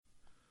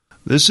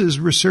This is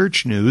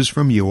research news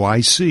from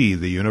UIC,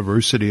 the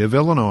University of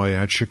Illinois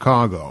at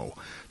Chicago.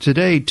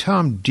 Today,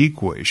 Tom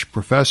Dieckwisch,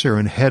 professor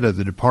and head of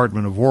the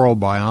Department of Oral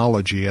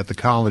Biology at the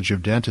College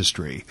of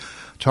Dentistry,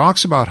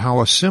 talks about how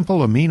a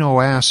simple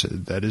amino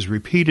acid that is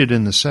repeated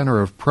in the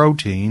center of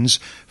proteins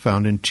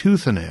found in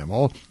tooth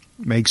enamel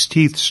makes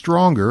teeth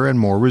stronger and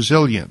more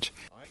resilient.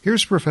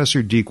 Here's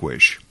Professor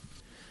Dieckwisch.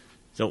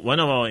 So one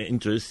of our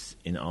interests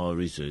in our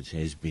research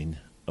has been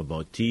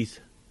about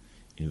teeth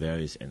in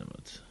various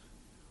animals.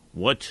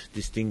 What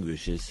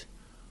distinguishes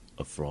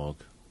a frog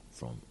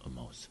from a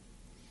mouse?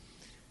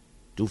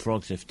 Do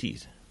frogs have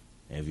teeth?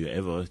 Have you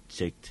ever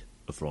checked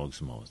a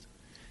frog's mouth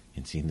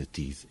and seen the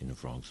teeth in a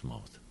frog's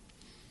mouth?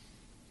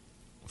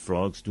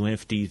 Frogs do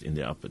have teeth in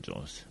their upper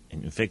jaws,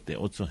 and in fact they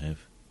also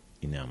have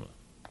enamel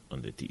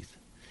on their teeth.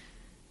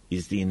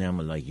 Is the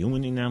enamel like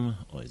human enamel,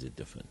 or is it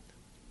different?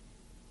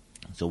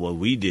 So what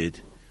we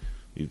did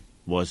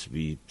was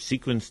we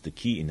sequenced the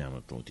key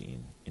enamel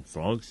protein in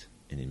frogs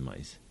and in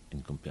mice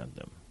and compared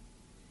them.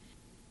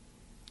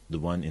 The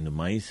one in the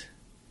mice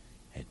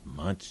had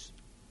much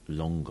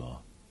longer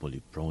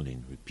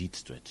polyproline repeat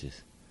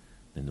stretches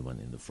than the one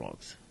in the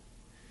frogs.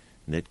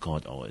 And that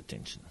caught our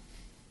attention.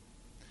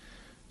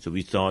 So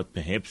we thought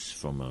perhaps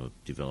from a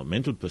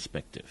developmental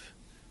perspective,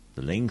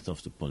 the length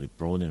of the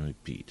polyproline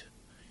repeat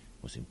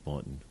was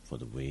important for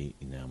the way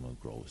enamel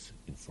grows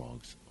in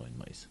frogs or in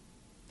mice.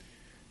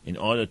 In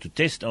order to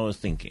test our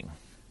thinking,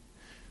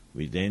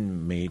 we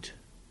then made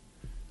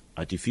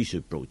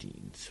artificial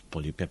proteins,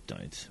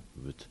 polypeptides,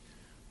 with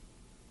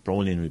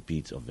proline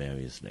repeats of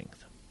various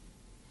length,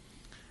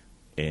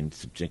 and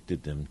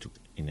subjected them to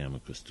enamel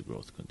crystal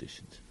growth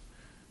conditions.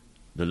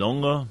 The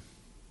longer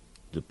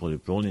the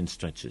polyproline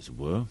stretches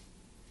were,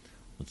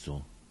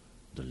 also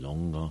the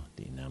longer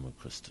the enamel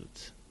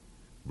crystals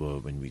were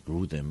when we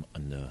grew them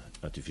under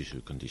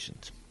artificial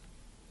conditions.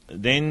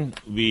 Then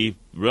we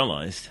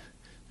realized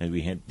that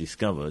we had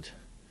discovered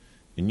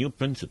a new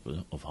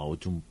principle of how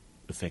to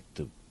affect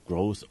the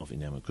growth of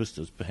enamel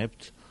crystals,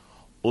 perhaps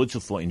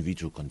also for in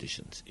vitro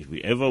conditions. If we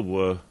ever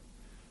were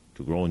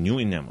to grow new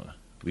enamel,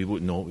 we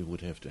would know we would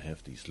have to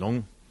have these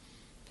long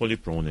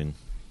polyproline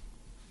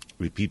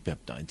repeat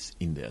peptides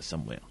in there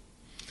somewhere.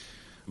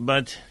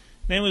 But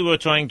then we were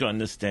trying to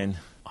understand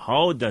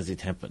how does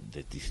it happen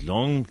that these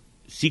long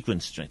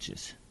sequence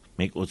stretches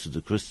make also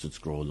the crystals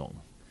grow long.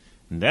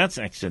 And that's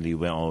actually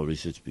where our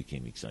research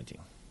became exciting.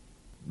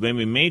 When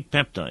we made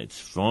peptides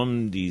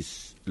from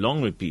these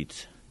long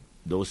repeats,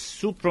 those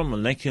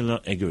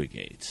supramolecular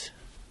aggregates,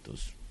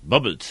 those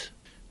bubbles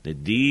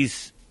that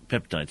these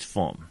peptides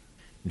form,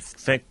 in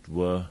fact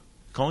were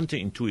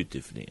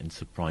counterintuitively and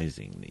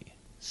surprisingly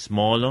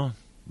smaller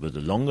with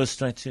the longer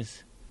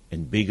stretches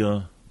and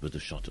bigger with the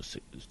shorter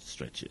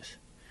stretches.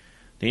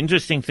 The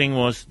interesting thing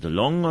was the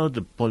longer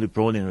the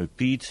polyproline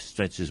repeat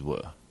stretches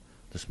were,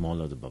 the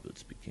smaller the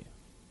bubbles became.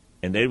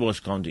 And that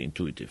was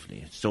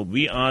counterintuitively. So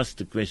we asked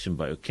the question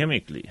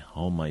biochemically,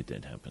 how might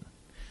that happen?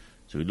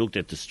 So we looked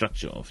at the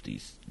structure of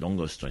these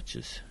longer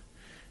stretches,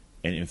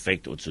 and in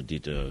fact also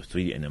did a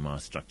 3D NMR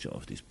structure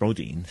of these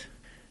proteins.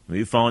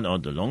 We found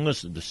out the longer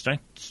the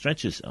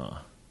stretches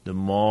are, the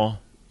more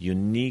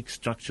unique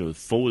structural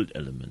fold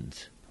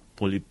elements,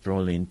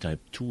 polyproline type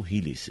 2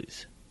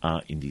 helices,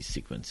 are in these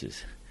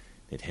sequences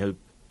that help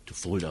to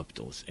fold up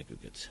those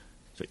aggregates.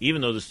 So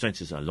even though the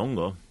stretches are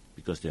longer,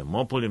 because there are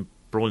more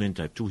polyproline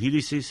type 2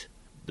 helices,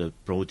 the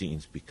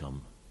proteins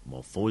become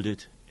more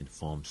folded and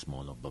form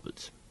smaller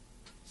bubbles.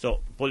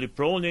 So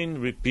polyproline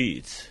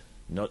repeats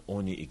not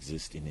only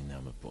exist in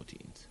enamel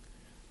proteins,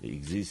 they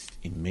exist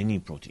in many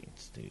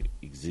proteins. They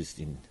exist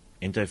in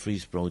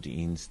antifreeze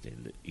proteins, they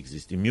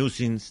exist in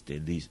mucins, they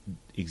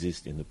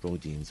exist in the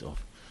proteins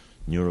of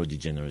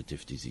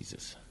neurodegenerative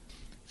diseases.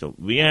 So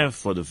we have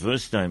for the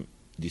first time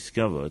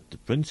discovered the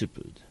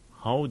principle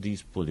how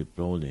these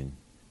polyproline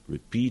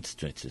repeat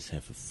stretches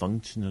have a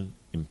functional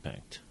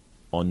impact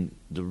on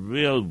the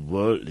real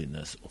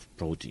worldliness of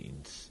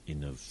proteins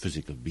in a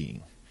physical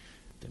being.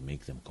 They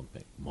make them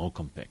compact, more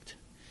compact.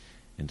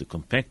 And the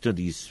compacter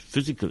these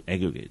physical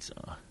aggregates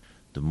are,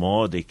 the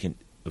more they can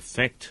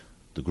affect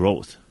the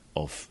growth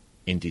of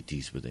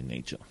entities within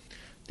nature.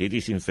 That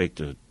is in fact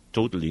a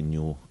totally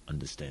new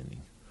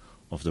understanding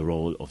of the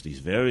role of these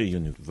very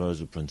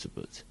universal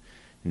principles.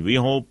 And we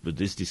hope with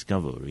this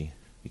discovery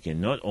we can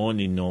not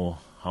only know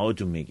how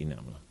to make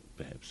enamel,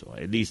 perhaps, or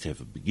at least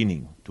have a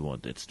beginning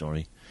toward that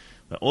story,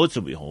 but also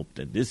we hope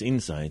that this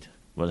insight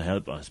will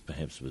help us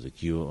perhaps with the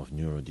cure of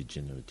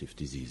neurodegenerative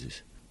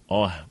diseases,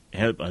 or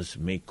help us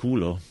make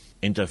cooler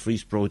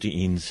antifreeze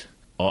proteins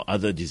or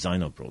other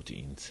designer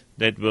proteins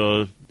that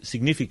will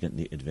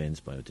significantly advance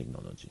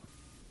biotechnology.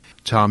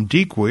 Tom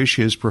Dieckwisch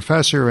is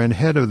professor and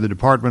head of the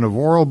Department of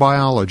Oral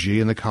Biology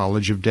in the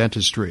College of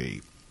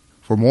Dentistry.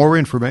 For more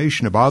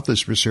information about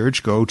this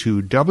research, go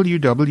to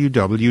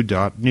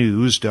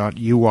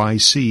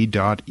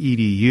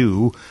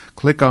www.news.uic.edu,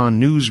 click on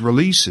News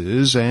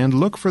Releases, and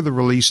look for the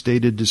release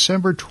dated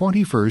December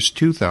 21,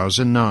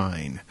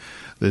 2009.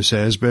 This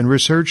has been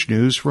Research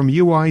News from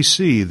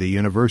UIC, the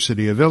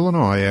University of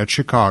Illinois at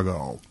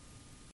Chicago.